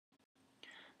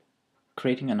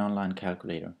Creating an online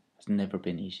calculator has never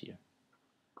been easier.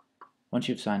 Once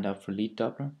you've signed up for Lead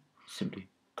Doubler, simply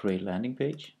create a landing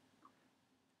page.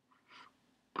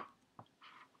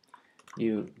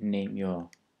 You name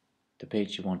the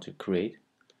page you want to create.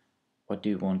 What do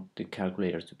you want the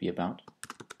calculator to be about?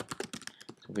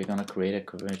 So we're going to create a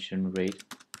conversion rate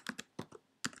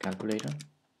calculator.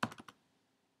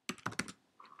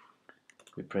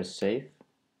 We press save.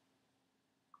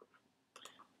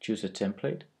 Choose a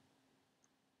template.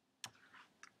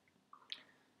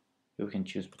 You can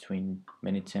choose between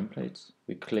many templates.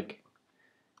 We click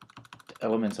the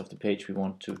elements of the page we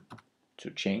want to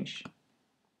change.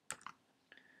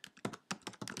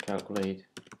 Calculate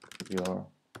your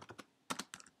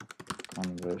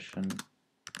conversion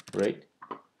rate.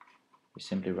 We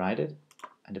simply write it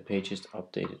and the page is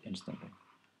updated instantly.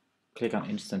 Click on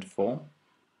Instant Form.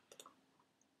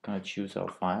 Gonna choose our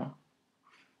file.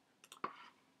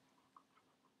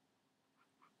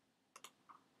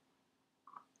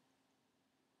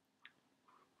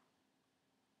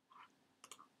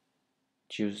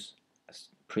 Choose a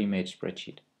pre-made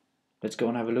spreadsheet. Let's go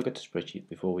and have a look at the spreadsheet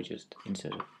before we just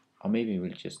insert it. Or maybe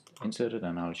we'll just insert it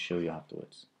and I'll show you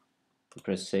afterwards. We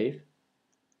press save.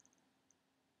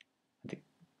 The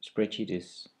spreadsheet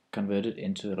is converted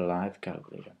into a live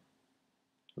calculator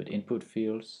with input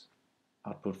fields,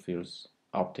 output fields,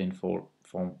 opt-in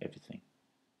form, everything.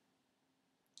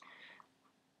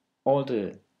 All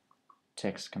the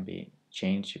text can be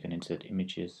changed. You can insert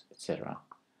images, etc.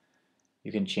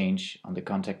 You can change on the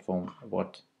contact form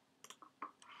what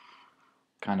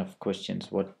kind of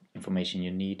questions, what information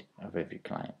you need of every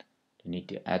client. Do you need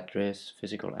the address,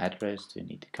 physical address? Do you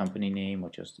need the company name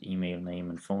or just email name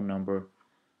and phone number?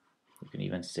 You can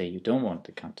even say you don't want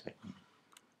the contact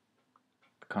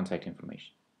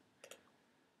information.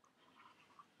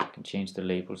 You can change the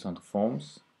labels on the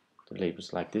forms, the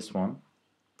labels like this one,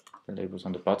 the labels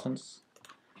on the buttons.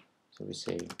 So we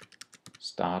say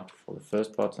start for the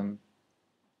first button.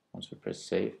 Once we press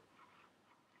save,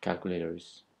 calculator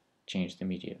is changed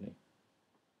immediately.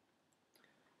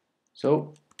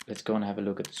 So let's go and have a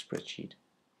look at the spreadsheet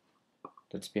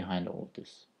that's behind all of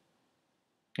this.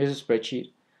 Here's a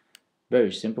spreadsheet,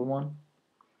 very simple one.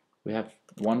 We have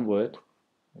one word,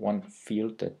 one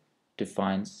field that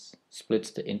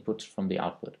splits the inputs from the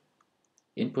output.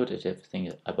 Input is everything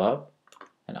above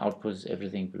and output is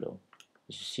everything below.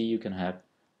 As you see, you can have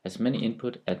as many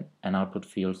input and output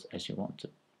fields as you want to.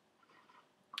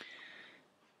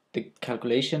 The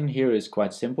calculation here is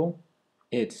quite simple.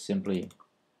 It's simply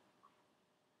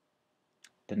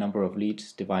the number of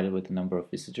leads divided with the number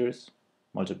of visitors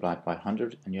multiplied by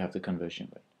 100 and you have the conversion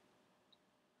rate.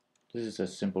 This is a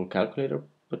simple calculator,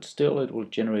 but still it will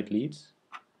generate leads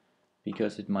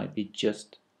because it might be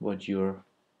just what your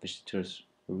visitors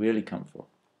really come for.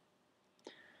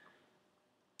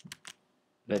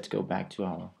 Let's go back to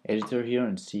our editor here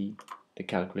and see the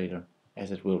calculator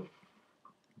as it will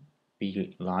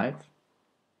be live.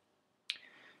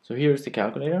 So here's the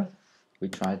calculator. We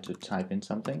tried to type in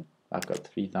something. I've got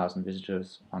 3,000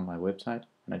 visitors on my website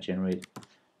and I generate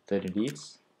 30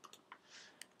 leads.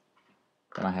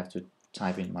 Then I have to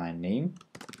type in my name,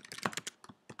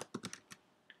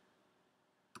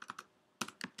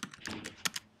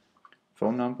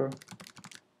 phone number,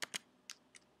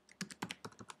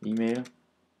 email,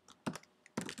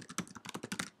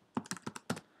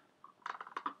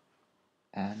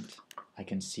 and I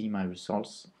can see my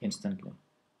results instantly.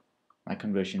 My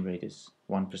conversion rate is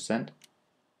 1%.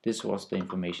 This was the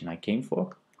information I came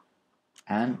for,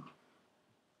 and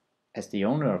as the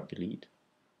owner of the lead,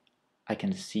 I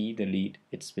can see the lead.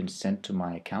 It's been sent to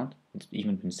my account, it's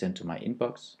even been sent to my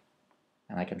inbox,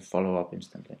 and I can follow up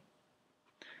instantly.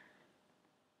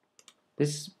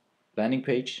 This landing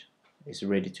page is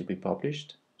ready to be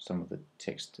published. Some of the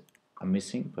text are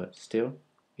missing, but still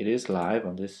it is live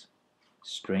on this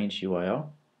strange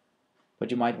URL, but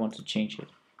you might want to change it.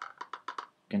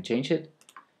 You can change it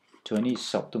to any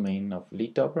subdomain of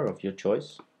Lead Doubler of your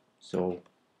choice. So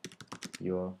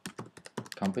your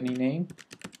company name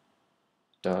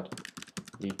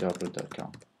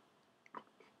 .leaddoubler.com,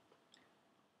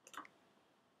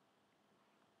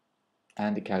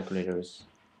 and the calculator is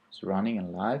running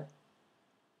and live,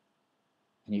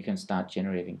 and you can start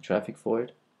generating traffic for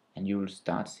it, and you will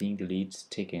start seeing the leads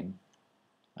tick in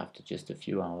after just a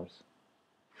few hours.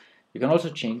 You can also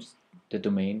change the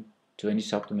domain to any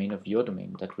subdomain of your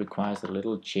domain. That requires a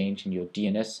little change in your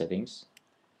DNS settings,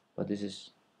 but this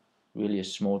is really a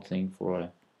small thing for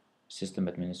a system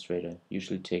administrator.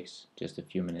 Usually takes just a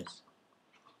few minutes.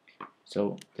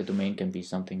 So the domain can be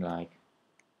something like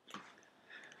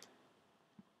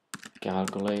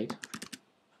calculate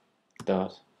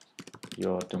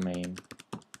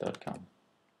yourdomain.com.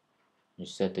 You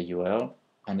set the URL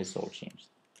and it's all changed.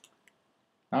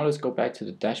 Now let's go back to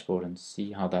the dashboard and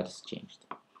see how that has changed.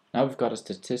 Now we've got a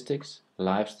statistics,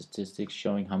 live statistics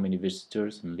showing how many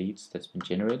visitors and leads that's been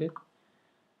generated.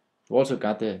 We've also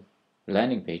got the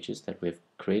landing pages that we've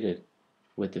created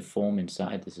with the form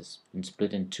inside. This has been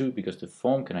split in two because the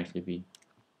form can actually be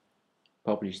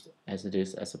published as it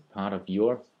is as a part of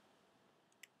your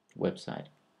website.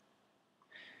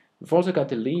 We've also got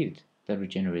the lead that we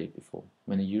generated before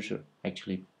when the user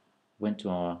actually went to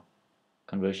our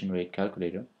conversion rate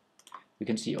calculator. We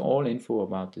can see all info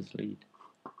about this lead.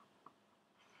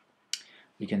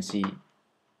 We can see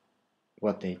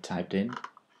what they typed in,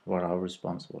 what our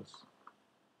response was.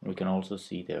 We can also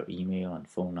see their email and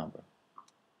phone number.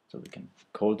 So we can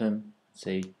call them and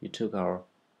say, you took our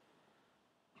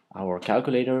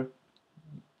calculator,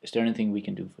 is there anything we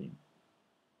can do for you?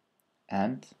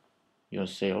 And your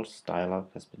sales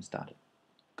dialog has been started.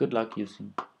 Good luck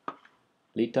using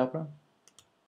Lead Doubler.